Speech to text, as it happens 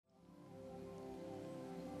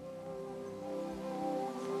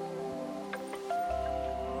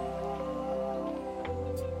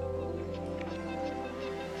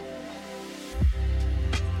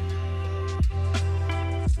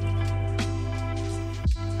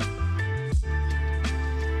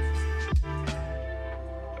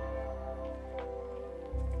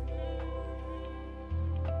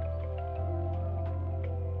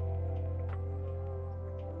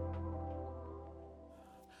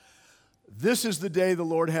This is the day the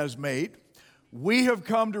Lord has made. We have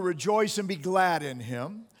come to rejoice and be glad in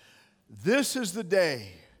him. This is the day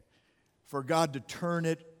for God to turn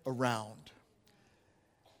it around.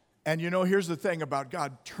 And you know, here's the thing about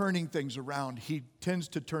God turning things around. He tends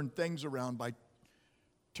to turn things around by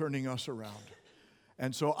turning us around.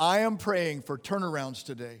 And so I am praying for turnarounds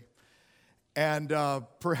today. And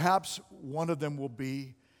perhaps one of them will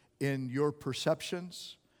be in your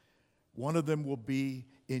perceptions. One of them will be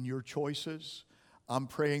in your choices. I'm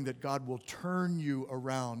praying that God will turn you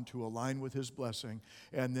around to align with his blessing.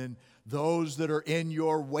 And then those that are in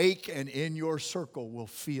your wake and in your circle will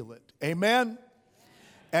feel it. Amen?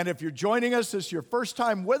 And if you're joining us, this is your first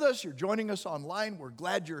time with us, you're joining us online, we're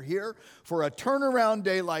glad you're here for a turnaround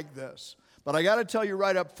day like this. But I got to tell you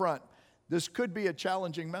right up front, this could be a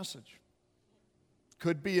challenging message.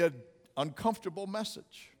 Could be an uncomfortable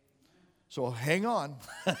message. So hang on,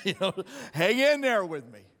 hang in there with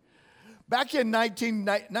me. Back in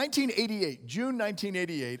 1988, June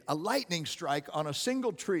 1988, a lightning strike on a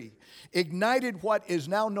single tree ignited what is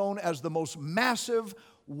now known as the most massive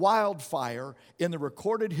wildfire in the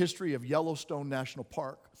recorded history of Yellowstone National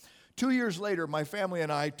Park. 2 years later, my family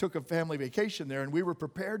and I took a family vacation there, and we were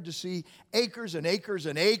prepared to see acres and acres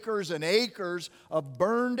and acres and acres of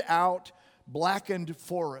burned out, blackened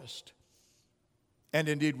forest. And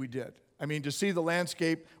indeed we did. I mean, to see the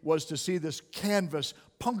landscape was to see this canvas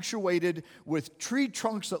punctuated with tree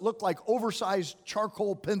trunks that looked like oversized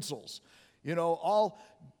charcoal pencils. You know, all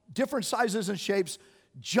different sizes and shapes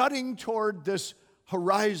jutting toward this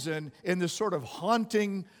horizon in this sort of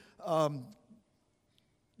haunting,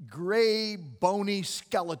 gray, bony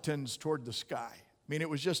skeletons toward the sky. I mean, it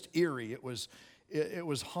was just eerie. It was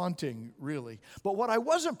haunting, really. But what I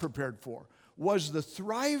wasn't prepared for was the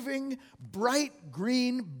thriving, bright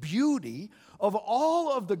green beauty of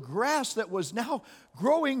all of the grass that was now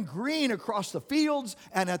growing green across the fields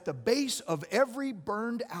and at the base of every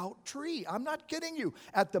burned out tree. I'm not kidding you.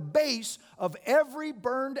 At the base of every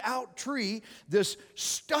burned out tree, this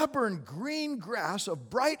stubborn green grass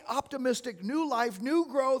of bright, optimistic, new life, new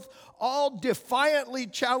growth, all defiantly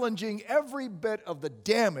challenging every bit of the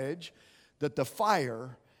damage that the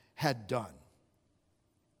fire had done.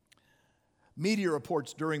 Media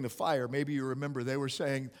reports during the fire, maybe you remember, they were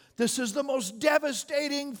saying, this is the most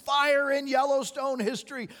devastating fire in Yellowstone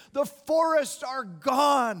history. The forests are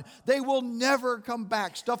gone. They will never come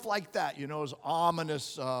back. Stuff like that, you know, is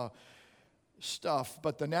ominous stuff.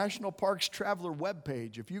 But the National Parks Traveler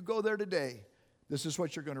webpage, if you go there today, this is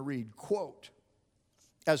what you're going to read. Quote,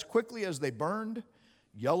 as quickly as they burned,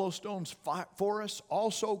 Yellowstone's forests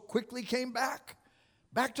also quickly came back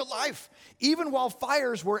to life. Even while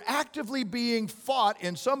fires were actively being fought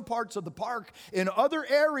in some parts of the park, in other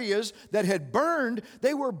areas that had burned,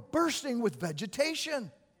 they were bursting with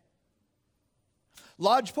vegetation.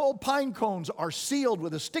 Lodgepole pine cones are sealed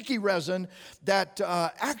with a sticky resin that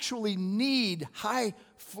actually need high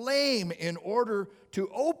flame in order to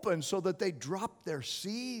open so that they drop their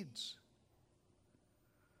seeds.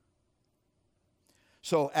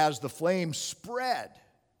 So as the flame spread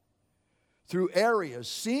through areas,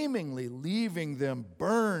 seemingly leaving them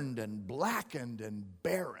burned and blackened and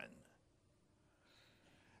barren,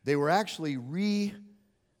 they were actually reseeding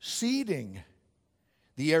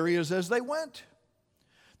the areas as they went.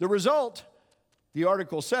 The result, the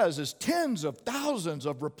article says, is tens of thousands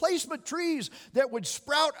of replacement trees that would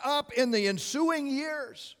sprout up in the ensuing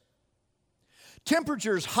years.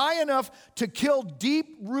 Temperatures high enough to kill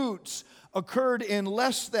deep roots occurred in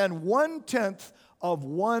less than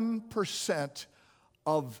 0.1%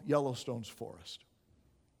 of Yellowstone's forest.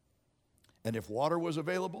 And if water was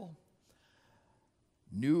available,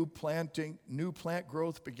 new plant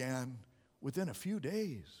growth began within a few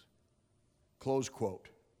days. Close quote.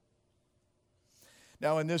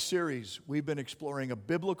 Now, in this series, we've been exploring a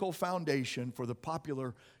biblical foundation for the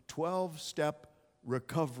popular 12-step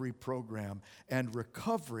recovery program. And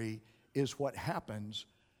recovery is what happens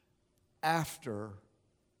after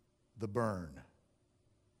the burn.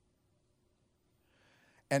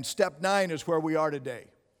 And step 9 is where we are today,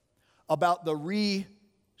 about the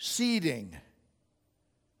reseeding,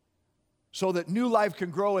 so that new life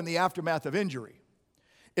can grow in the aftermath of injury.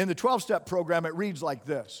 In the 12-step program, it reads like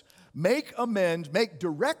this: make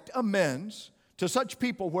direct amends to such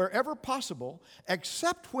people wherever possible,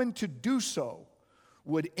 except when to do so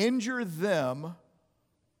would injure them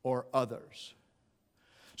or others.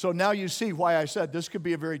 So now you see why I said this could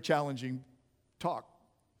be a very challenging talk.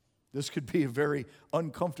 This could be a very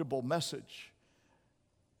uncomfortable message,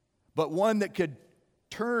 but one that could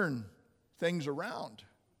turn things around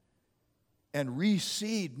and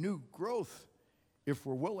reseed new growth if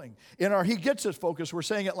we're willing. In our He Gets It focus, we're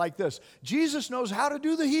saying it like this: Jesus knows how to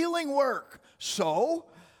do the healing work, so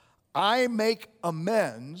I make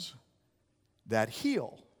amends that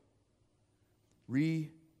heal. Reseed.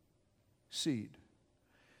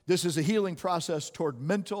 This is a healing process toward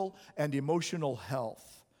mental and emotional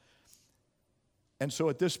health. And so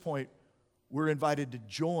at this point, we're invited to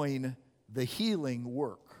join the healing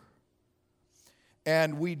work.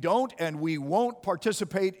 And we don't and we won't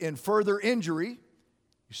participate in further injury.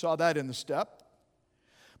 You saw that in the step.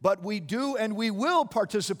 But we do and we will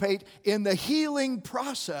participate in the healing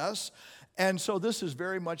process. And so this is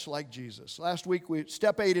very much like Jesus. Last week,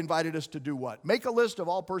 step 8 invited us to do what? Make a list of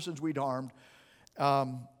all persons we'd harmed,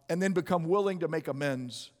 and then become willing to make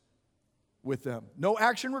amends with them. No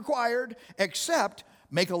action required, except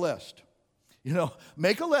make a list.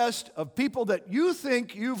 Make a list of people that you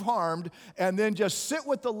think you've harmed, and then just sit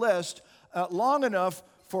with the list long enough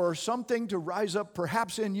for something to rise up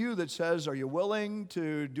perhaps in you that says, are you willing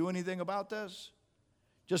to do anything about this?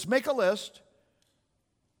 Just make a list.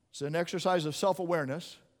 It's an exercise of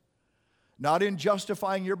self-awareness, not in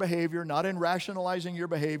justifying your behavior, not in rationalizing your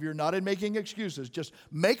behavior, not in making excuses. Just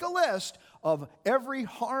make a list of every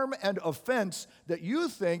harm and offense that you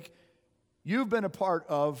think you've been a part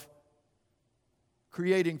of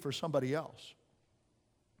creating for somebody else.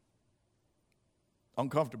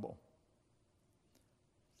 Uncomfortable.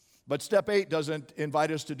 But step 8 doesn't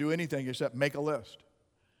invite us to do anything except make a list.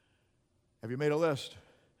 Have you made a list?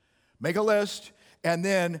 Make a list and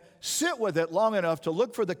then sit with it long enough to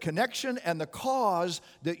look for the connection and the cause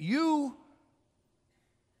that you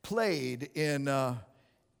played in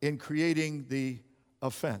creating the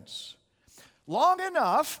offense. Long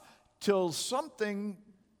enough till something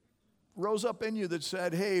rose up in you that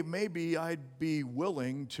said, hey, maybe I'd be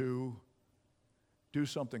willing to do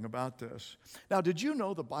something about this. Now, did you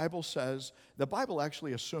know the Bible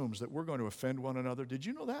actually assumes that we're going to offend one another? Did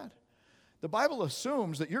you know that? The Bible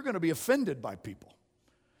assumes that you're going to be offended by people.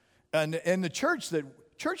 And in the church, that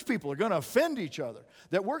church people are going to offend each other,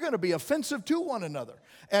 that we're going to be offensive to one another.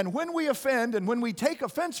 And when we offend and when we take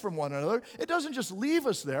offense from one another, it doesn't just leave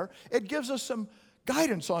us there. It gives us some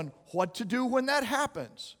guidance on what to do when that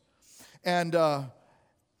happens. And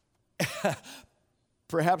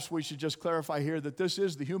perhaps we should just clarify here that this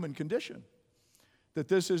is the human condition, that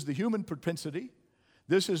this is the human propensity,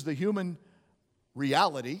 this is the human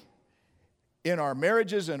reality in our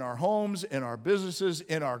marriages, in our homes, in our businesses,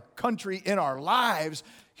 in our country, in our lives.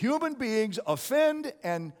 Human beings offend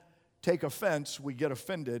and take offense. We get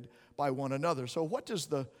offended by one another. So what does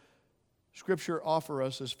the Scripture offer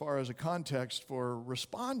us as far as a context for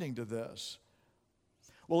responding to this?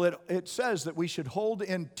 Well, it says that we should hold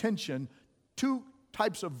in tension two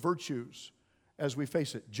types of virtues as we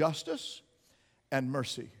face it: justice and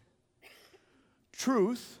mercy,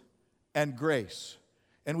 truth and grace.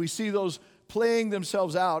 And we see those playing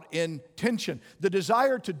themselves out in tension. The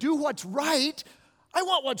desire to do what's right, I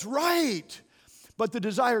want what's right, but the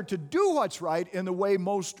desire to do what's right in the way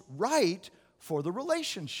most right for the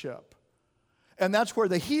relationship. And that's where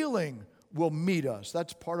the healing will meet us.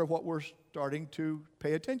 That's part of what we're starting to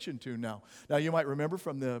pay attention to now. Now, you might remember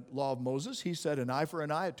from the law of Moses, he said an eye for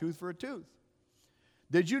an eye, a tooth for a tooth.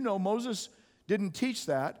 Did you know Moses didn't teach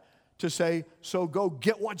that to say, so go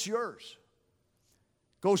get what's yours?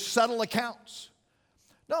 Go settle accounts.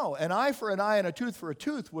 No, an eye for an eye and a tooth for a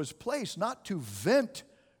tooth was placed not to vent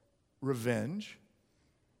revenge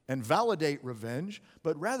and validate revenge,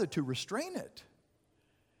 but rather to restrain it.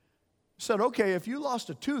 He said, okay, if you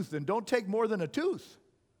lost a tooth, then don't take more than a tooth.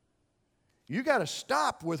 You got to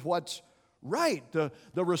stop with what's right. The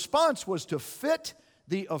response was to fit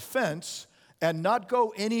the offense and not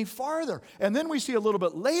go any farther. And then we see a little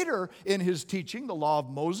bit later in his teaching, the law of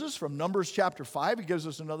Moses, from Numbers chapter 5. He gives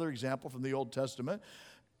us another example from the Old Testament.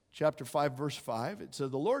 Chapter 5, verse 5. It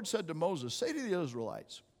says, the Lord said to Moses, say to the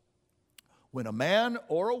Israelites, when a man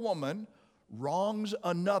or a woman wrongs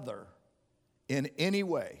another in any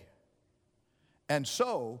way, and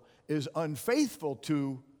so is unfaithful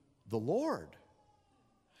to the Lord,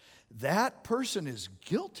 that person is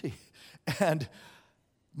guilty and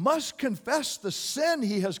must confess the sin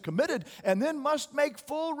he has committed, and then must make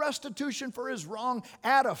full restitution for his wrong,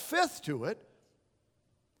 add a fifth to it,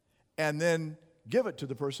 and then give it to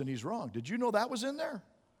the person he's wronged. Did you know that was in there?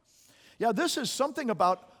 Yeah, this is something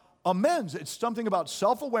about amends. It's something about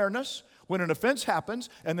self-awareness when an offense happens,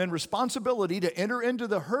 and then responsibility to enter into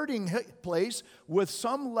the hurting place with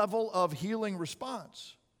some level of healing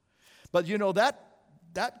response. But you know, that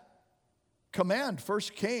command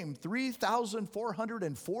first came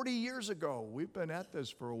 3,440 years ago. We've been at this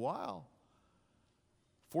for a while.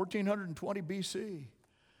 1420 BC.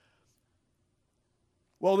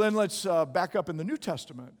 Well, then let's back up in the New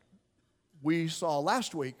Testament. We saw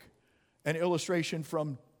last week an illustration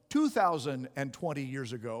from 2,020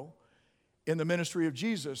 years ago in the ministry of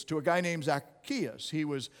Jesus to a guy named Zacchaeus. He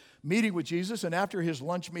was meeting with Jesus, and after his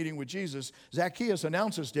lunch meeting with Jesus, Zacchaeus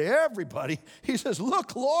announces to everybody, he says,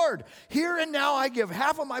 "Look, Lord, here and now I give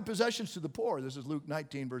half of my possessions to the poor." This is Luke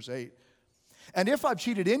 19, verse 8. "And if I've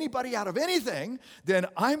cheated anybody out of anything, then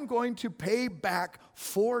I'm going to pay back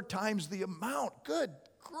 4 times the amount." Good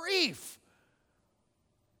grief.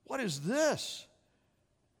 What is this?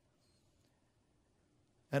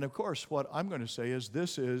 And of course, what I'm going to say is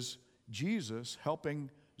this is Jesus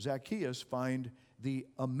helping Zacchaeus find the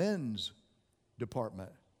amends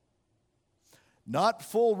department. Not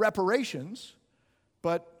full reparations,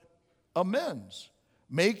 but amends.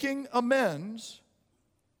 Making amends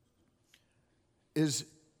is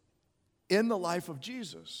in the life of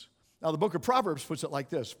Jesus. Now, the book of Proverbs puts it like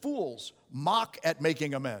this: fools mock at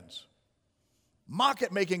making amends. Mock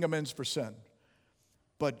at making amends for sin.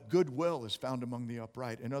 But goodwill is found among the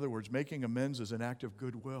upright. In other words, making amends is an act of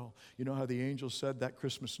goodwill. You know how the angel said that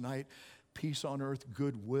Christmas night, peace on earth,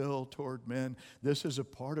 goodwill toward men. This is a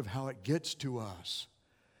part of how it gets to us.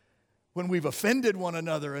 When we've offended one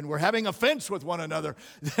another and we're having offense with one another,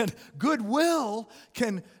 then goodwill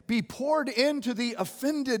can be poured into the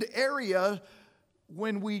offended area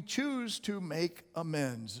when we choose to make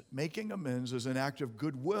amends. Making amends is an act of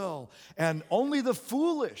goodwill, and only the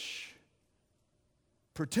foolish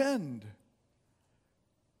pretend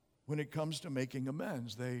when it comes to making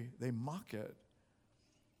amends. They mock it.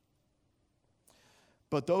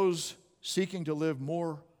 But those seeking to live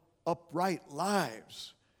more upright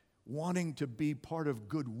lives, wanting to be part of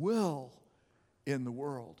goodwill in the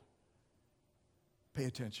world, pay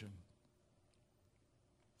attention.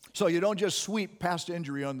 So you don't just sweep past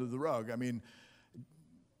injury under the rug. I mean,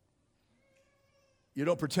 you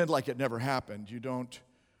don't pretend like it never happened. You don't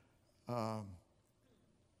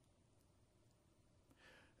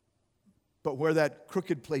but where that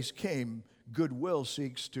crooked place came, goodwill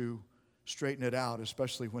seeks to straighten it out,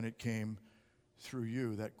 especially when it came through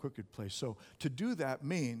you, that crooked place. So to do that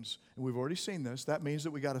means, and we've already seen this, that means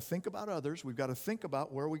that we got to think about others, we've got to think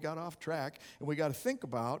about where we got off track, and we got to think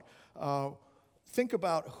about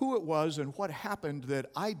who it was and what happened that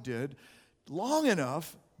I did long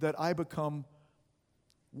enough that I become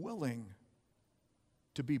willing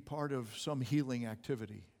to be part of some healing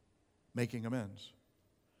activity, making amends.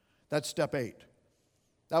 That's step 8.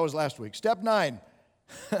 That was last week. Step 9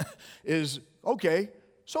 is, okay,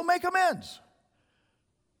 so make amends,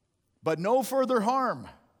 but no further harm.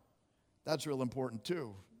 That's real important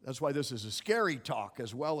too. That's why this is a scary talk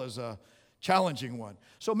as well as a challenging one.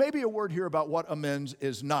 So maybe a word here about what amends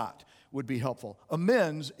is not would be helpful.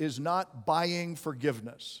 Amends is not buying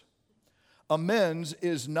forgiveness. Amends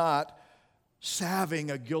is not salving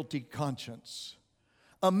a guilty conscience.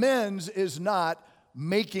 Amends is not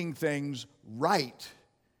making things right.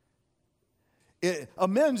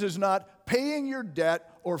 Amends is not paying your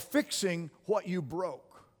debt or fixing what you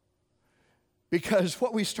broke. Because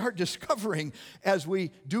what we start discovering as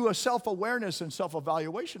we do a self-awareness and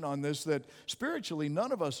self-evaluation on this, that spiritually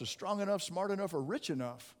none of us is strong enough, smart enough, or rich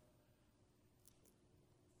enough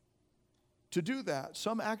to do that.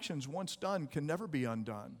 Some actions once done can never be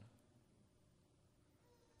undone.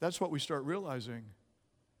 That's what we start realizing.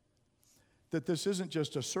 That this isn't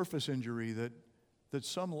just a surface injury, that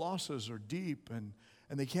some losses are deep and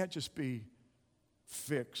they can't just be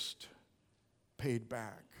fixed, paid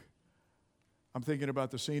back. I'm thinking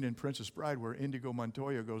about the scene in Princess Bride where Inigo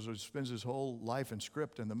Montoya spends his whole life and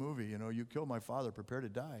script in the movie, you killed my father, prepare to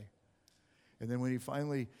die. And then when he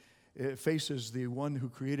finally faces the one who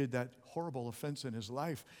created that horrible offense in his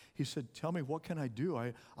life, he said, "Tell me, what can I do?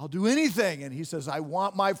 I'll do anything." And he says, "I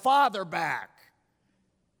want my father back."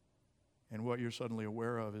 And what you're suddenly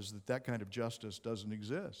aware of is that kind of justice doesn't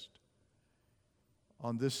exist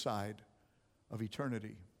on this side of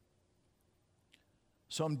eternity.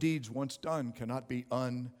 Some deeds once done cannot be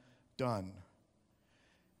undone.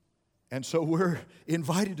 And so we're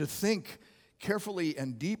invited to think carefully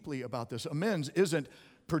and deeply about this. Amends isn't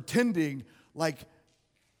pretending like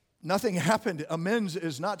nothing happened. Amends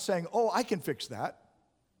is not saying, "Oh, I can fix that."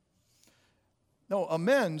 No,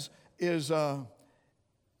 amends is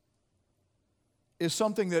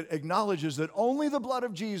something that acknowledges that only the blood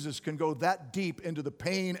of Jesus can go that deep into the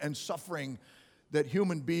pain and suffering that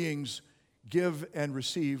human beings give and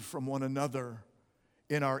receive from one another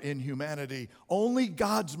in our inhumanity. Only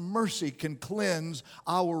God's mercy can cleanse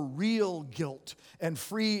our real guilt and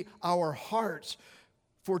free our hearts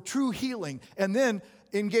for true healing. And then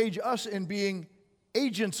engage us in being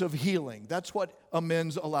agents of healing. That's what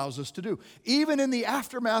amends allows us to do. Even in the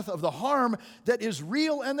aftermath of the harm that is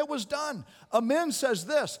real and that was done. Amends says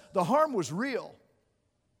this, the harm was real.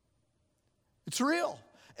 It's real.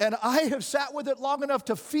 And I have sat with it long enough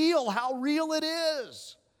to feel how real it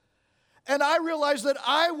is. And I realized that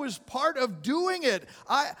I was part of doing it.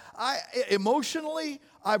 I emotionally,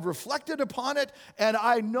 I've reflected upon it, and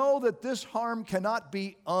I know that this harm cannot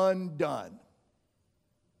be undone.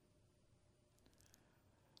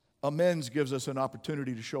 Amends gives us an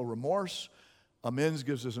opportunity to show remorse. Amends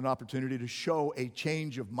gives us an opportunity to show a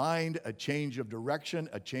change of mind, a change of direction,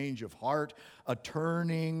 a change of heart, a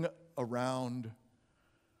turning around.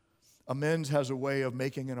 Amends has a way of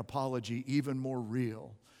making an apology even more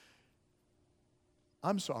real.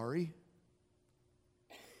 I'm sorry.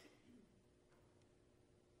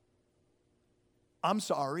 I'm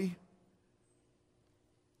sorry.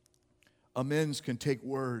 Amends can take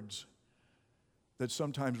words that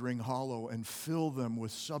sometimes ring hollow and fill them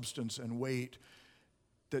with substance and weight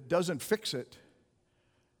that doesn't fix it,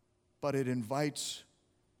 but it invites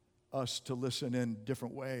us to listen in a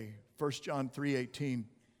different way. 1 John 3:18,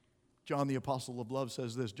 John the apostle of love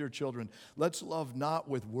says this, "Dear children, let's love not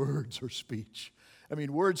with words or speech." I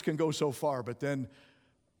mean, words can go so far, but then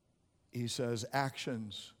he says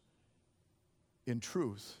actions in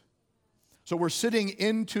truth. So we're sitting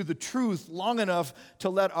into the truth long enough to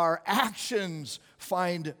let our actions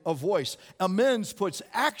find a voice. Amends puts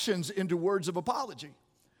actions into words of apology.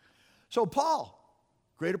 So Paul,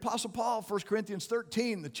 great apostle Paul, 1 Corinthians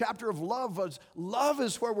 13, the chapter of love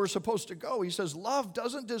is where we're supposed to go. He says, love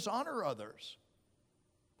doesn't dishonor others.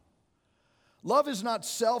 Love is not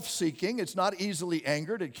self-seeking. It's not easily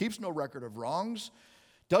angered. It keeps no record of wrongs.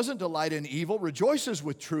 Doesn't delight in evil, rejoices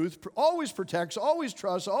with truth, always protects, always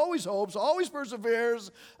trusts, always hopes, always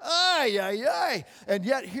perseveres. And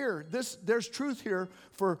yet here, there's truth here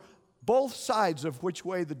for both sides of which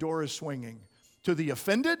way the door is swinging. To the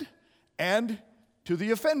offended and to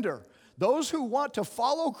the offender. Those who want to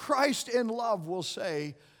follow Christ in love will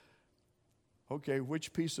say, okay,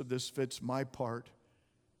 which piece of this fits my part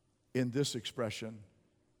in this expression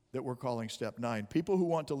that we're calling step 9. People who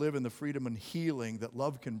want to live in the freedom and healing that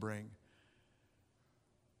love can bring,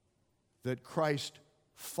 that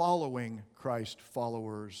following Christ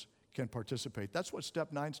followers can participate. That's what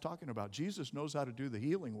step 9 is talking about. Jesus knows how to do the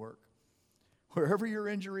healing work. Wherever your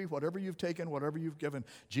injury, whatever you've taken, whatever you've given,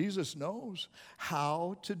 Jesus knows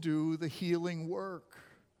how to do the healing work.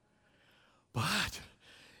 But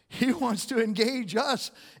he wants to engage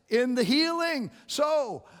us in the healing.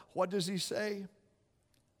 So, what does he say?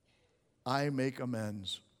 I make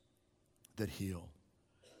amends that heal.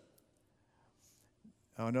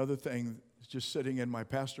 Now, another thing, just sitting in my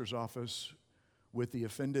pastor's office with the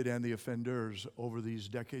offended and the offenders over these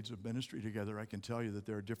decades of ministry together, I can tell you that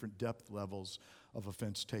there are different depth levels of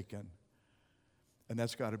offense taken. And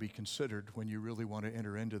that's got to be considered when you really want to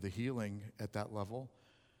enter into the healing at that level.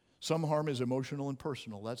 Some harm is emotional and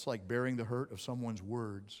personal. That's like bearing the hurt of someone's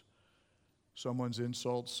words. Someone's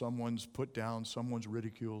insults, someone's put down, someone's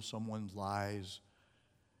ridicule, someone's lies.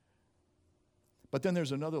 But then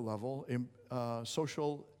there's another level,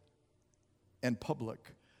 social and public,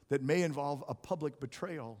 that may involve a public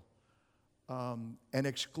betrayal, an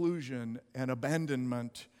exclusion, an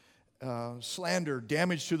abandonment, slander,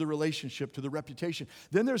 damage to the relationship, to the reputation.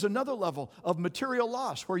 Then there's another level of material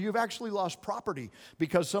loss where you've actually lost property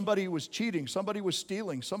because somebody was cheating, somebody was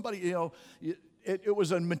stealing, somebody, it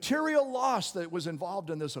was a material loss that was involved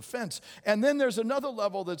in this offense. And then there's another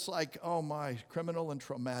level that's like, oh my, criminal and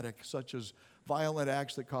traumatic, such as violent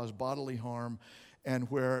acts that cause bodily harm, and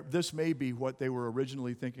where this may be what they were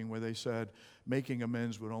originally thinking, where they said making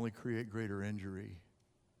amends would only create greater injury.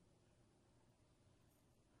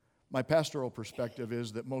 My pastoral perspective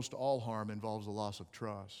is that most all harm involves a loss of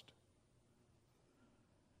trust.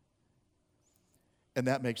 And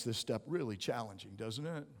that makes this step really challenging, doesn't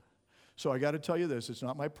it? So I got to tell you this, it's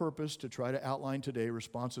not my purpose to try to outline today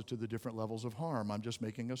responses to the different levels of harm. I'm just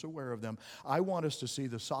making us aware of them. I want us to see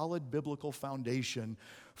the solid biblical foundation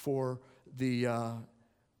for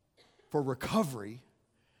recovery.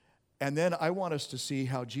 And then I want us to see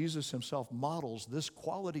how Jesus himself models this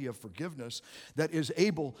quality of forgiveness that is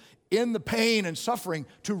able, in the pain and suffering,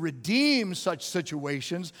 to redeem such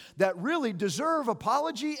situations that really deserve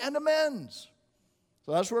apology and amends.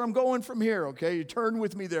 So that's where I'm going from here, okay? You turn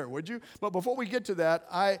with me there, would you? But before we get to that,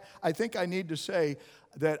 I think I need to say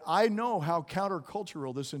that I know how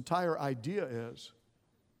countercultural this entire idea is.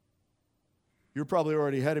 You're probably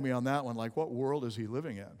already ahead of me on that one, like what world is he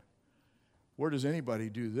living in? Where does anybody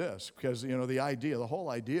do this? Because, the whole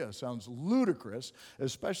idea sounds ludicrous,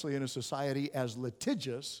 especially in a society as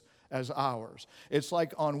litigious as ours. It's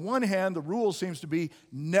like, on one hand, the rule seems to be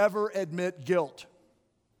never admit guilt.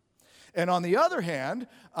 And on the other hand,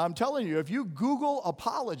 I'm telling you, if you Google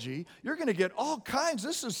apology, you're going to get all kinds.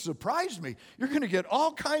 This has surprised me. You're going to get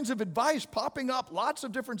all kinds of advice popping up, lots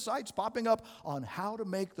of different sites popping up on how to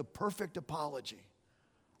make the perfect apology.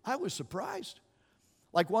 I was surprised.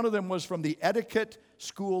 Like, one of them was from the Etiquette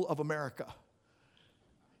School of America.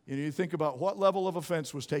 You think about what level of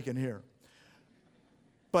offense was taken here.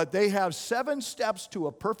 But they have 7 steps to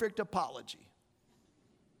a perfect apology.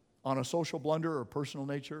 On a social blunder or personal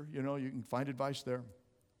nature, you can find advice there.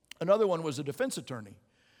 Another one was a defense attorney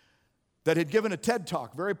that had given a TED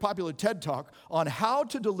Talk, very popular TED Talk, on how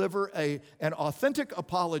to deliver an authentic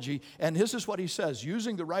apology. And this is what he says: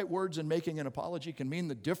 using the right words and making an apology can mean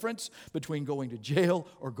the difference between going to jail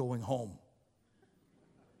or going home.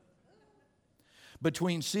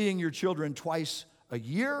 Between seeing your children twice a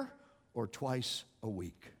year or twice a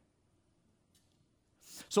week.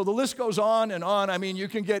 So the list goes on and on. I mean, you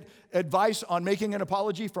can get advice on making an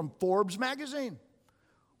apology from Forbes magazine.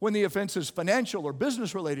 When the offense is financial or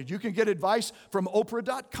business related, you can get advice from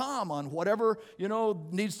Oprah.com on whatever,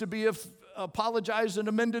 needs to be apologized and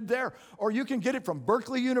amended there. Or you can get it from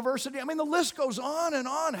Berkeley University. I mean, the list goes on and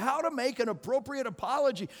on. How to make an appropriate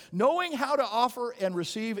apology. Knowing how to offer and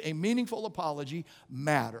receive a meaningful apology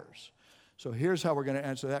matters. So here's how we're going to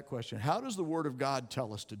answer that question. How does the Word of God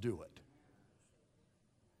tell us to do it?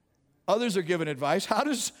 Others are given advice. How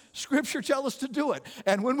does Scripture tell us to do it?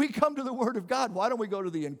 And when we come to the Word of God, why don't we go to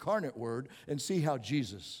the incarnate Word and see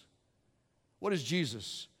what does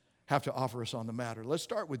Jesus have to offer us on the matter? Let's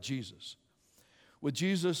start with Jesus. With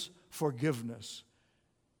Jesus, forgiveness.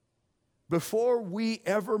 Before we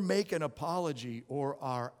ever make an apology or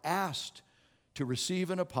are asked to receive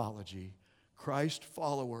an apology, Christ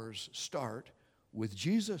followers start with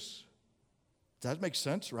Jesus. That makes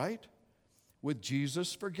sense, right? With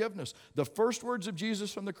Jesus' forgiveness. The first words of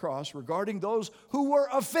Jesus from the cross regarding those who were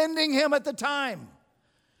offending him at the time.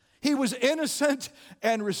 He was innocent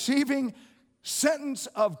and receiving sentence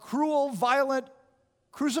of cruel, violent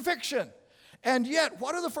crucifixion. And yet,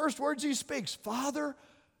 what are the first words he speaks? Father,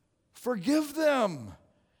 forgive them.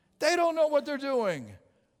 They don't know what they're doing.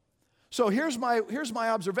 So here's my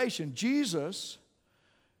observation. Jesus'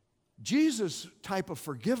 type of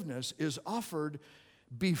forgiveness is offered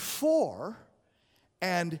before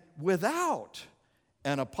and without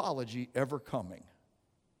an apology ever coming.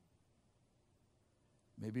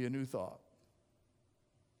 Maybe a new thought.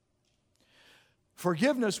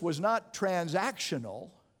 Forgiveness was not transactional,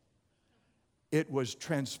 it was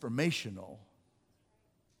transformational.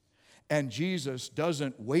 And Jesus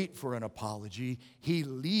doesn't wait for an apology, he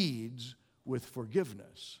leads with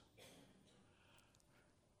forgiveness.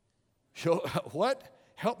 So, what?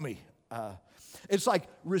 Help me. It's like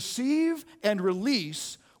receive and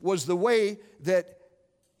release was the way that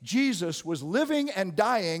Jesus was living and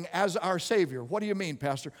dying as our Savior. What do you mean,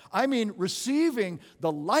 Pastor? I mean receiving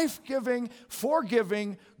the life-giving,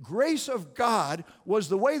 forgiving grace of God was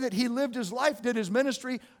the way that he lived his life, did his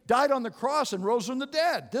ministry, died on the cross, and rose from the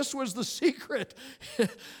dead. This was the secret.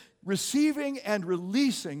 Receiving and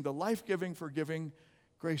releasing the life-giving, forgiving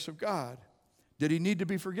grace of God. Did he need to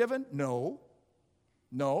be forgiven? No.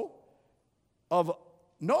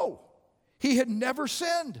 He had never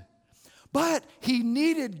sinned. But he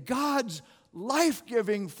needed God's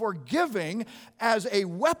life-giving, forgiving as a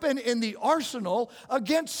weapon in the arsenal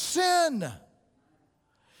against sin.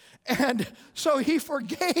 And so he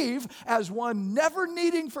forgave as one never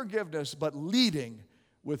needing forgiveness, but leading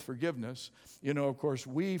with forgiveness. Of course,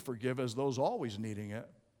 we forgive as those always needing it.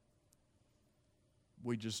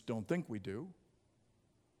 We just don't think we do.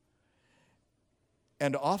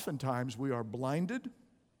 And oftentimes we are blinded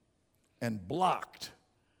and blocked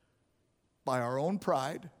by our own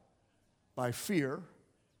pride, by fear,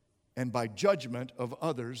 and by judgment of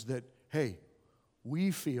others that, hey, we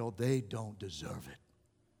feel they don't deserve it.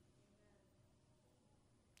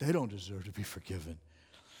 They don't deserve to be forgiven.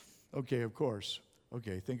 Okay, of course.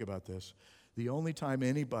 Okay, think about this. The only time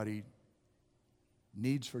anybody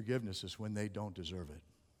needs forgiveness is when they don't deserve it.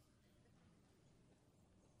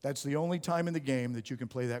 That's the only time in the game that you can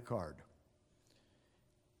play that card.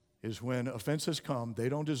 Is when offenses come, they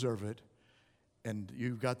don't deserve it, and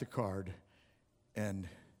you've got the card, and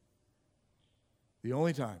the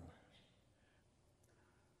only time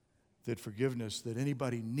that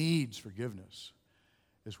anybody needs forgiveness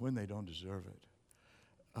is when they don't deserve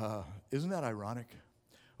it. Isn't that ironic?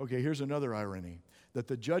 Okay, here's another irony, that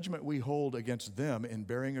the judgment we hold against them in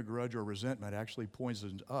bearing a grudge or resentment actually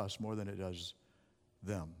poisons us more than it does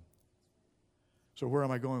them. So where am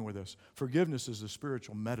I going with this? Forgiveness is the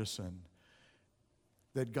spiritual medicine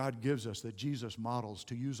that God gives us, that Jesus models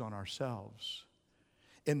to use on ourselves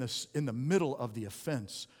in the middle of the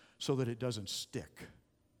offense so that it doesn't stick.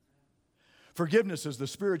 Forgiveness is the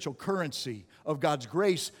spiritual currency of God's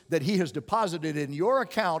grace that He has deposited in your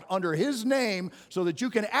account under His name so that you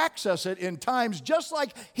can access it in times just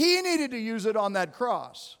like He needed to use it on that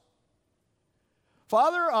cross.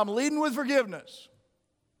 Father, I'm leading with forgiveness.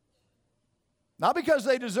 Not because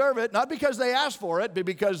they deserve it, not because they asked for it, but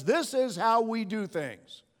because this is how we do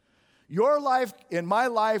things. Your life, in my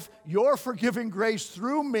life, your forgiving grace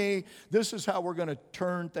through me, this is how we're going to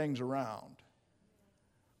turn things around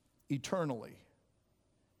eternally.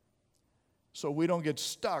 So we don't get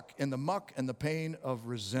stuck in the muck and the pain of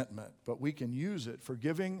resentment, but we can use it.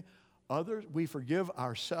 Forgiving others, we forgive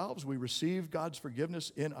ourselves, we receive God's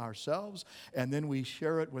forgiveness in ourselves, and then we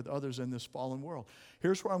share it with others in this fallen world.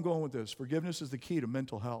 Here's where I'm going with this. Forgiveness is the key to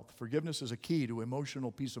mental health. Forgiveness is a key to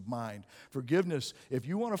emotional peace of mind. Forgiveness, if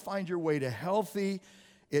you want to find your way to healthy,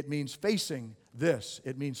 it means facing this.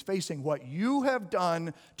 It means facing what you have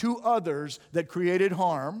done to others that created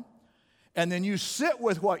harm, and then you sit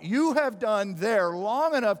with what you have done there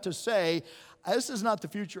long enough to say, this is not the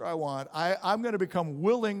future I want. I'm going to become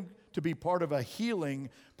willing to be part of a healing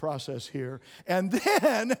process here. And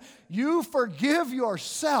then you forgive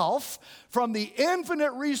yourself from the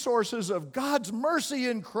infinite resources of God's mercy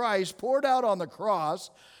in Christ poured out on the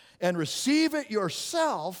cross and receive it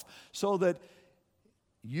yourself so that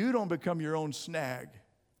you don't become your own snag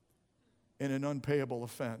in an unpayable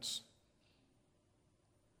offense.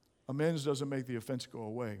 Amends doesn't make the offense go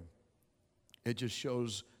away. It just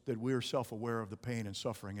shows that we're self-aware of the pain and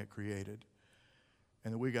suffering it created.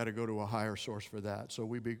 And that we got to go to a higher source for that. So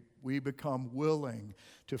we become willing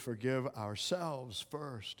to forgive ourselves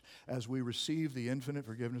first as we receive the infinite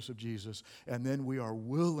forgiveness of Jesus. And then we are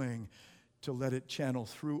willing to let it channel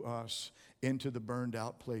through us into the burned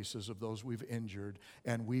out places of those we've injured.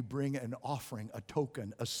 And we bring an offering, a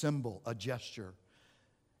token, a symbol, a gesture.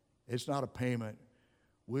 It's not a payment.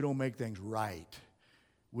 We don't make things right.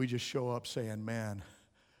 We just show up saying, man,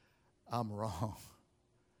 I'm wrong.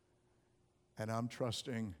 And I'm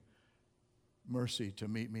trusting mercy to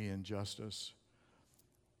meet me in justice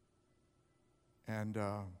and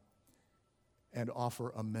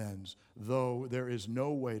offer amends, though there is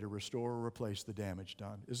no way to restore or replace the damage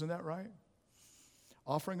done. Isn't that right?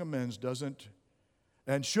 Offering amends doesn't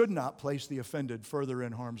and should not place the offended further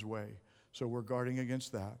in harm's way. So we're guarding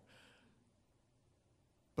against that.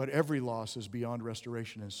 But every loss is beyond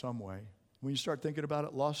restoration in some way. When you start thinking about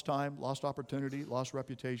it, lost time, lost opportunity, lost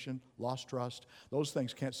reputation, lost trust, those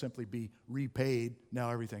things can't simply be repaid. Now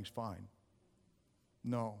everything's fine.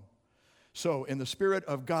 No. So in the spirit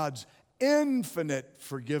of God's infinite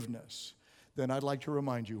forgiveness, then I'd like to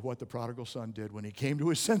remind you what the prodigal son did when he came to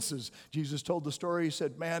his senses. Jesus told the story. He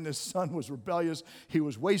said, man, this son was rebellious. He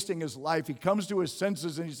was wasting his life. He comes to his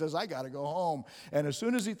senses and he says, I got to go home. And as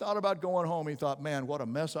soon as he thought about going home, he thought, man, what a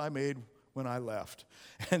mess I made when I left.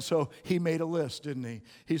 And so he made a list, didn't he?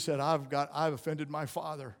 He said, I've offended my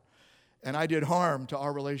father, and I did harm to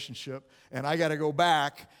our relationship, and I got to go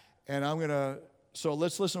back, and so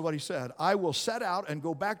let's listen to what he said. I will set out and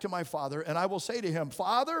go back to my father, and I will say to him,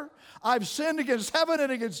 Father, I've sinned against heaven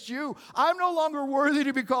and against you. I'm no longer worthy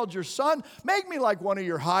to be called your son. Make me like one of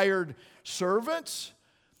your hired servants.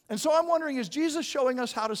 And so I'm wondering, is Jesus showing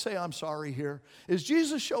us how to say I'm sorry here? Is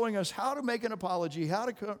Jesus showing us how to make an apology, how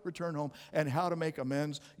to return home, and how to make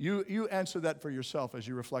amends? You answer that for yourself as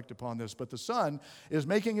you reflect upon this. But the son is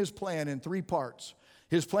making his plan in 3 parts.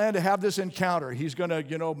 His plan to have this encounter. He's going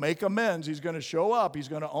to, make amends. He's going to show up. He's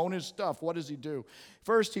going to own his stuff. What does he do?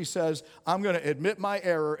 First, he says, I'm going to admit my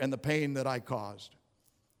error and the pain that I caused.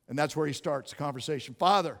 And that's where he starts the conversation.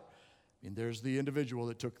 Father, there's the individual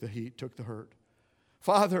that took the heat, took the hurt.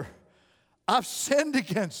 Father, I've sinned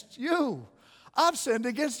against you. I've sinned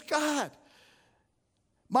against God.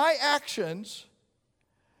 My actions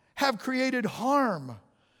have created harm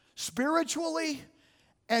spiritually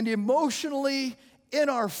and emotionally in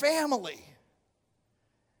our family.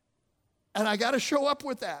 And I got to show up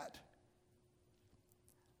with that.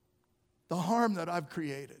 The harm that I've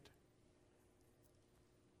created.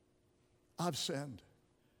 I've sinned.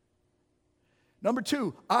 Number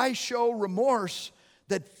 2, I show remorse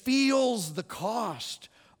that feels the cost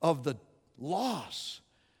of the loss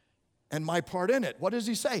and my part in it. What does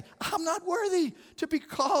he say? I'm not worthy to be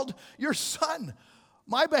called your son.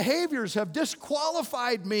 My behaviors have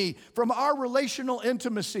disqualified me from our relational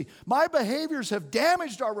intimacy. My behaviors have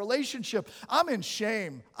damaged our relationship. I'm in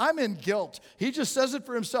shame. I'm in guilt. He just says it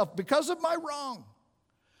for himself because of my wrong.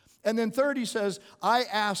 And then third, he says, I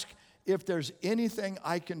ask if there's anything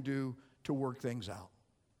I can do to work things out.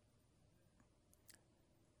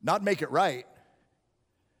 Not make it right.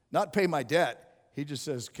 Not pay my debt. He just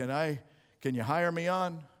says, can you hire me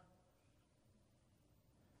on?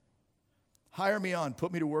 Hire me on.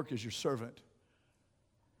 Put me to work as your servant.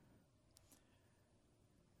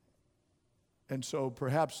 And so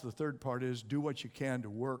perhaps the third part is do what you can to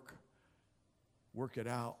work it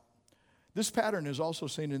out. This pattern is also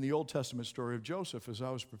seen in the Old Testament story of Joseph. As I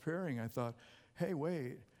was preparing, I thought, hey,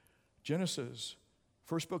 wait, Genesis,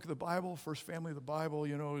 first book of the Bible, first family of the Bible,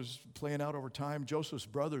 is playing out over time. Joseph's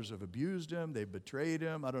brothers have abused him. They've betrayed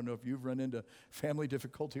him. I don't know if you've run into family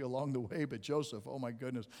difficulty along the way, but Joseph, oh my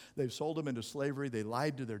goodness, they've sold him into slavery. They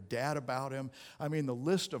lied to their dad about him. I mean, the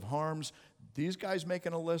list of harms, these guys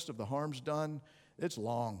making a list of the harms done, it's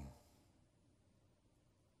long.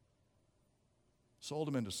 Sold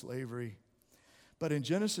him into slavery. But in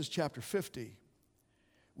Genesis chapter 50,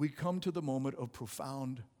 we come to the moment of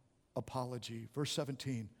profound apology. Verse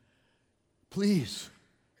 17, please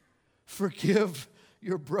forgive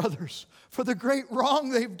your brothers for the great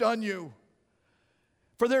wrong they've done you,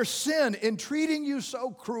 for their sin in treating you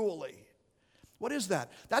so cruelly. What is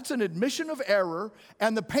that? That's an admission of error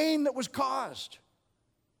and the pain that was caused.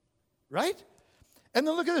 Right? And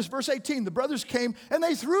then look at this, verse 18. The brothers came and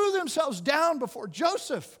they threw themselves down before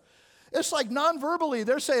Joseph. It's like non-verbally,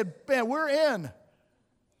 they're saying, man, we're in.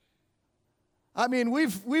 I mean,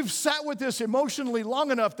 we've sat with this emotionally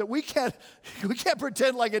long enough that we can't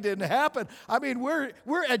pretend like it didn't happen. I mean, we're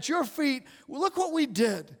at your feet. Look what we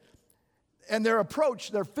did. And their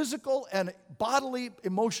approach, their physical and bodily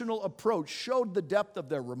emotional approach showed the depth of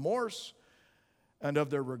their remorse and of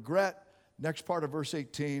their regret. Next part of verse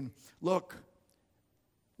 18, look,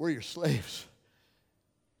 we're your slaves.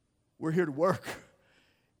 We're here to work.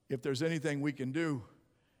 If there's anything we can do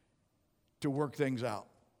to work things out.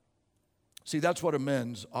 See, that's what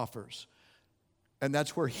amends offers. And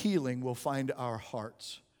that's where healing will find our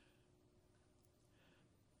hearts.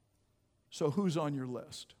 So who's on your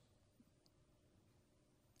list?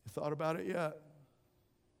 You thought about it yet?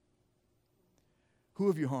 Who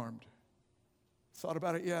have you harmed? Thought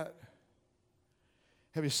about it yet?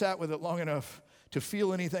 Have you sat with it long enough to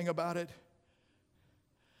feel anything about it?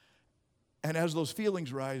 And as those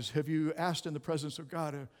feelings rise, have you asked in the presence of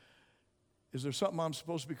God, is there something I'm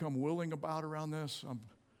supposed to become willing about around this?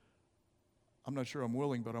 I'm not sure I'm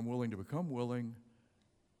willing, but I'm willing to become willing,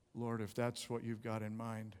 Lord, if that's what you've got in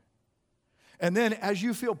mind. And then as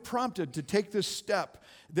you feel prompted to take this step,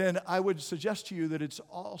 then I would suggest to you that it's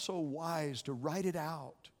also wise to write it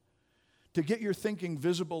out, to get your thinking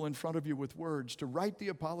visible in front of you with words, to write the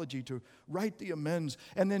apology, to write the amends,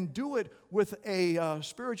 and then do it with a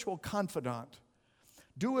spiritual confidant.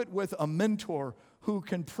 Do it with a mentor who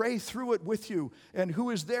can pray through it with you and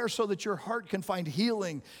who is there so that your heart can find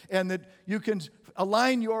healing and that you can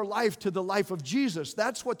align your life to the life of Jesus.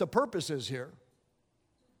 That's what the purpose is here.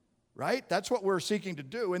 Right? That's what we're seeking to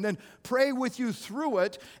do. And then pray with you through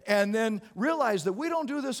it and then realize that we don't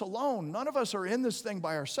do this alone. None of us are in this thing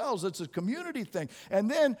by ourselves. It's a community thing.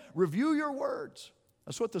 And then review your words.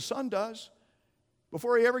 That's what the Son does.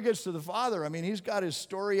 Before he ever gets to the Father, I mean, he's got his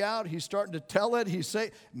story out. He's starting to tell it.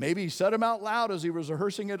 Maybe he said them out loud as he was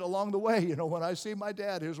rehearsing it along the way. When I see my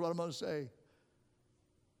dad, here's what I'm going to say.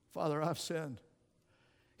 Father, I've sinned.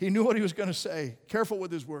 He knew what he was going to say. Careful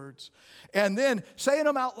with his words. And then saying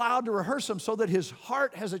them out loud to rehearse them so that his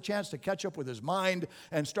heart has a chance to catch up with his mind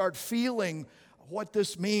and start feeling what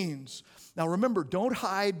this means. Now remember, don't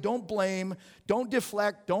hide, don't blame, don't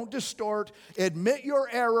deflect, don't distort. Admit your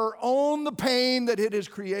error, own the pain that it has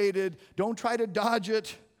created. Don't try to dodge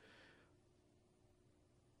it.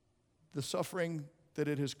 The suffering that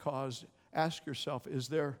it has caused. Ask yourself, is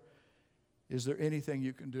there anything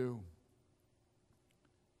you can do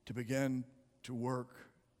to begin to work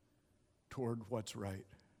toward what's right?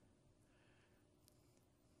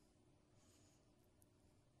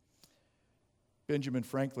 Benjamin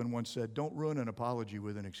Franklin once said, don't ruin an apology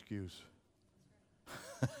with an excuse.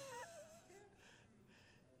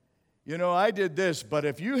 I did this, but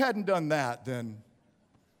if you hadn't done that, then,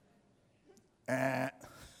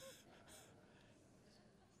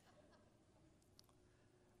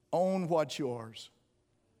 Own what's yours.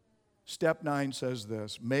 Step 9 says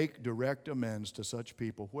this, make direct amends to such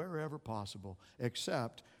people wherever possible,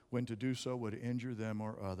 except when to do so would injure them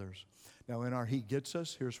or others. Now, in our He Gets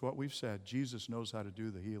Us, here's what we've said. Jesus knows how to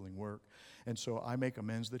do the healing work. And so I make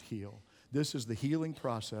amends that heal. This is the healing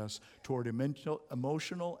process toward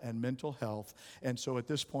emotional and mental health. And so at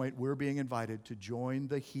this point, we're being invited to join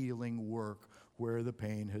the healing work where the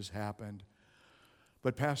pain has happened.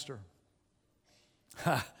 But Pastor,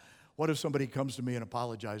 what if somebody comes to me and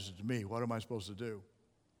apologizes to me? What am I supposed to do?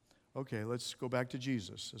 Okay, let's go back to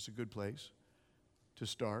Jesus. That's a good place to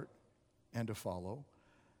start and to follow.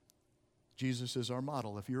 Jesus is our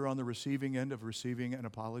model. If you're on the receiving end of receiving an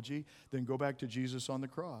apology, then go back to Jesus on the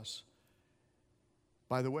cross.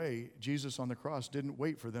 By the way, Jesus on the cross didn't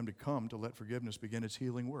wait for them to come to let forgiveness begin its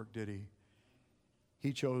healing work, did he?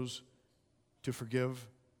 He chose to forgive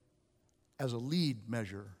as a lead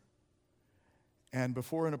measure. And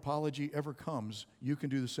before an apology ever comes, you can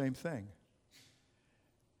do the same thing.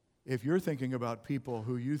 If you're thinking about people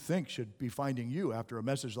who you think should be finding you after a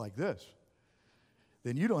message like this,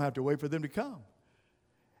 then you don't have to wait for them to come.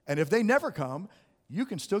 And if they never come, you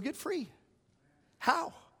can still get free.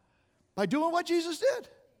 How? By doing what Jesus did.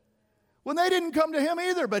 When they didn't come to him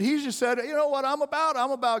either, but he just said, you know what I'm about?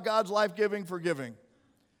 I'm about God's life-giving, forgiving.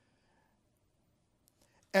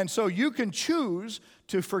 And so you can choose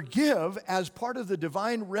to forgive as part of the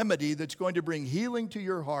divine remedy that's going to bring healing to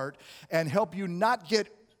your heart and help you not get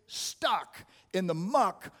stuck in the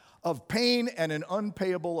muck of pain and an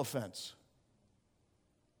unpayable offense.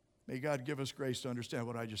 May God give us grace to understand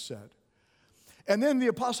what I just said. And then the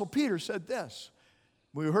Apostle Peter said this.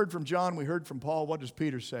 We heard from John, we heard from Paul. What does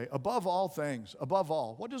Peter say? Above all things, above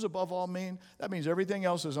all. What does above all mean? That means everything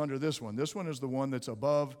else is under this one. This one is the one that's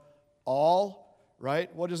above all,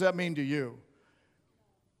 right? What does that mean to you?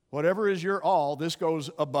 Whatever is your all, this goes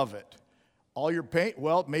above it. All your pain,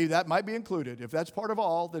 well, maybe that might be included. If that's part of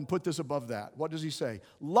all, then put this above that. What does he say?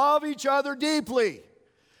 Love each other deeply.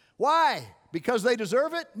 Why? Because they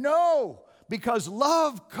deserve it? No, because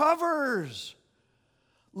love covers.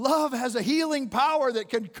 Love has a healing power that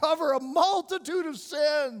can cover a multitude of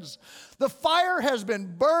sins. The fire has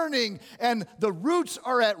been burning and the roots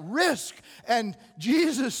are at risk. And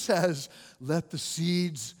Jesus says, let the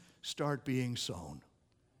seeds start being sown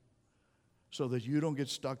so that you don't get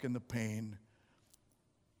stuck in the pain.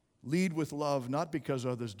 Lead with love, not because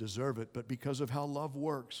others deserve it, but because of how love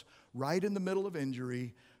works. Right in the middle of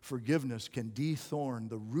injury, forgiveness can dethorn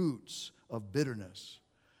the roots of bitterness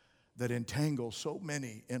that entangle so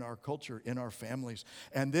many in our culture, in our families,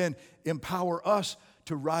 and then empower us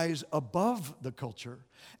to rise above the culture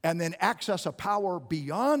and then access a power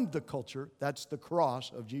beyond the culture, that's the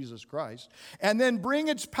cross of Jesus Christ, and then bring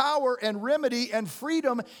its power and remedy and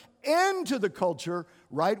freedom into the culture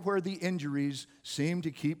right where the injuries seem to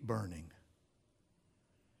keep burning.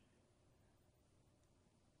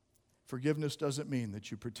 Forgiveness doesn't mean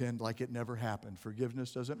that you pretend like it never happened.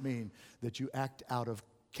 Forgiveness doesn't mean that you act out of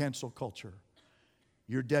cancel culture.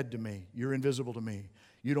 You're dead to me. You're invisible to me.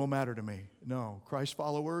 You don't matter to me. No, Christ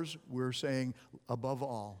followers, we're saying above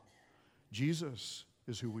all, Jesus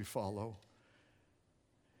is who we follow.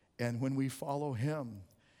 And when we follow him,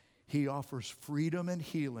 he offers freedom and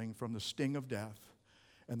healing from the sting of death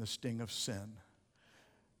and the sting of sin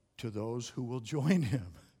to those who will join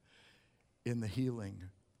him in the healing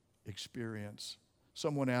experience.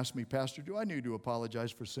 Someone asked me, Pastor, do I need to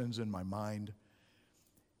apologize for sins in my mind?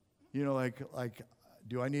 You know, like,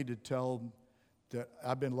 do I need to tell that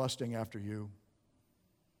I've been lusting after you?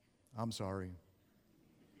 I'm sorry.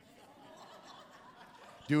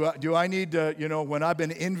 Do I need to, you know, when I've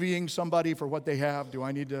been envying somebody for what they have, do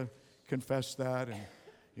I need to confess that? And,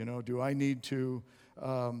 you know, do I need to,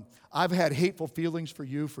 I've had hateful feelings for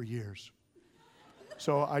you for years.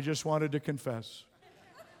 So I just wanted to confess.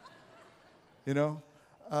 You know?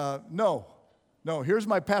 No. Here's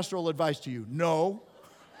my pastoral advice to you. No.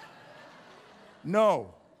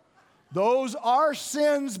 Those are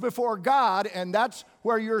sins before God, and that's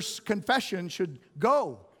where your confession should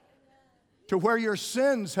go, to where your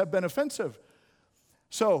sins have been offensive.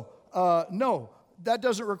 So, no, that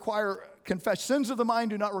doesn't require confession. Sins of the mind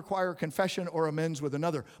do not require confession or amends with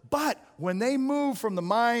another. But when they move from the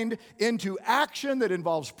mind into action that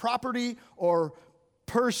involves property or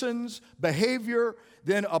persons, behavior,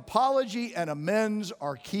 then apology and amends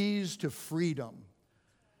are keys to freedom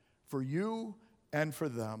for you and for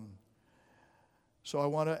them. So I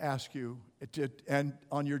want to ask you, and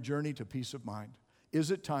on your journey to peace of mind,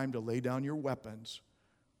 is it time to lay down your weapons,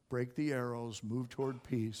 break the arrows, move toward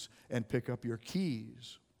peace, and pick up your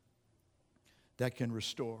keys that can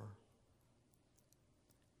restore?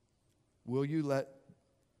 Will you let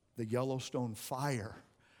the Yellowstone fire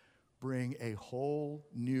bring a whole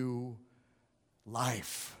new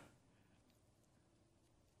life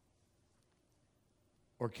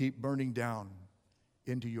or keep burning down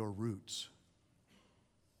into your roots.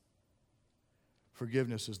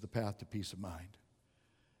 Forgiveness is the path to peace of mind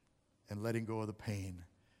and letting go of the pain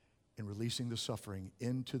and releasing the suffering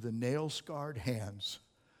into the nail-scarred hands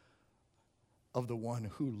of the one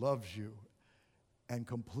who loves you and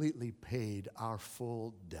completely paid our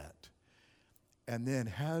full debt. And then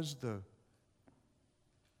has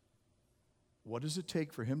what does it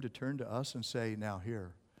take for him to turn to us and say, now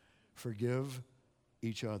here, forgive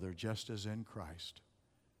each other just as in Christ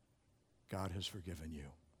God has forgiven you.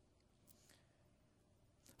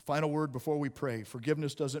 Final word before we pray.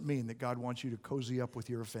 Forgiveness doesn't mean that God wants you to cozy up with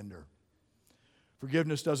your offender.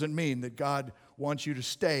 Forgiveness doesn't mean that God wants you to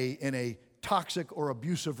stay in a toxic or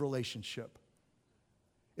abusive relationship.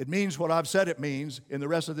 It means what I've said it means in the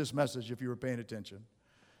rest of this message, if you were paying attention.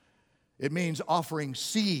 It means offering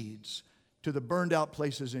seeds to the burned out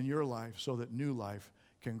places in your life so that new life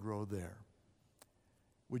can grow there.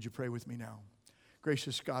 Would you pray with me now?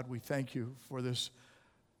 Gracious God, we thank you for this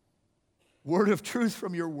word of truth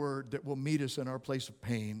from your word that will meet us in our place of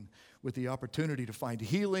pain with the opportunity to find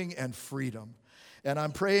healing and freedom. And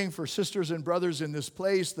I'm praying for sisters and brothers in this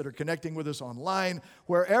place that are connecting with us online,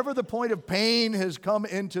 wherever the point of pain has come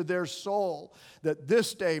into their soul, that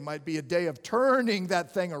this day might be a day of turning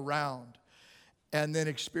that thing around and then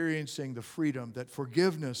experiencing the freedom that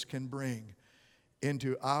forgiveness can bring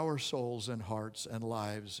into our souls and hearts and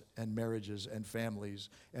lives and marriages and families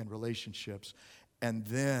and relationships, and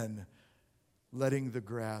then letting the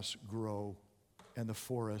grass grow and the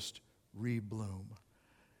forest rebloom.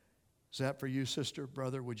 Is that for you, sister,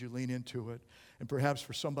 brother? Would you lean into it? And perhaps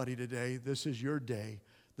for somebody today, this is your day,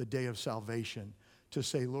 the day of salvation, to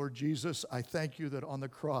say, Lord Jesus, I thank you that on the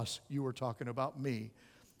cross you were talking about me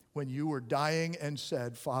when you were dying and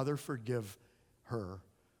said, Father, forgive her.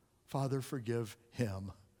 Father, forgive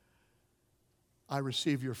him. I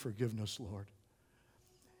receive your forgiveness, Lord.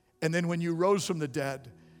 And then when you rose from the dead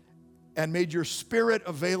and made your spirit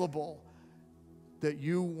available, that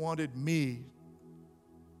you wanted me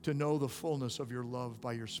to know the fullness of your love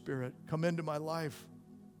by your Spirit. Come into my life.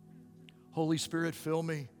 Holy Spirit, fill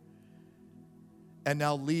me. And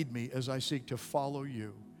now lead me as I seek to follow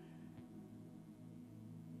you.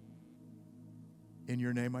 In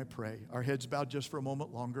your name I pray. Our heads bowed just for a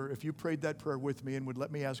moment longer. If you prayed that prayer with me and would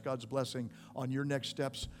let me ask God's blessing on your next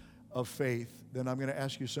steps of faith, then I'm going to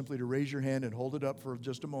ask you simply to raise your hand and hold it up for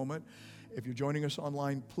just a moment. If you're joining us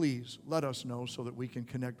online, please let us know so that we can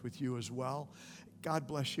connect with you as well. God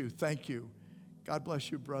bless you. Thank you. God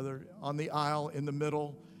bless you, brother. On the aisle, in the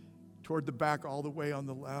middle, toward the back, all the way on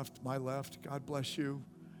the left, my left. God bless you.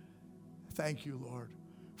 Thank you, Lord,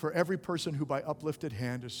 for every person who by uplifted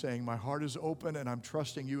hand is saying, my heart is open and I'm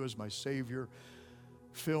trusting you as my Savior.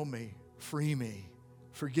 Fill me, free me,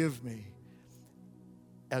 forgive me.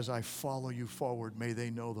 As I follow you forward, may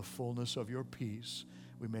they know the fullness of your peace.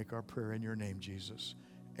 We make our prayer in your name, Jesus.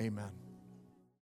 Amen.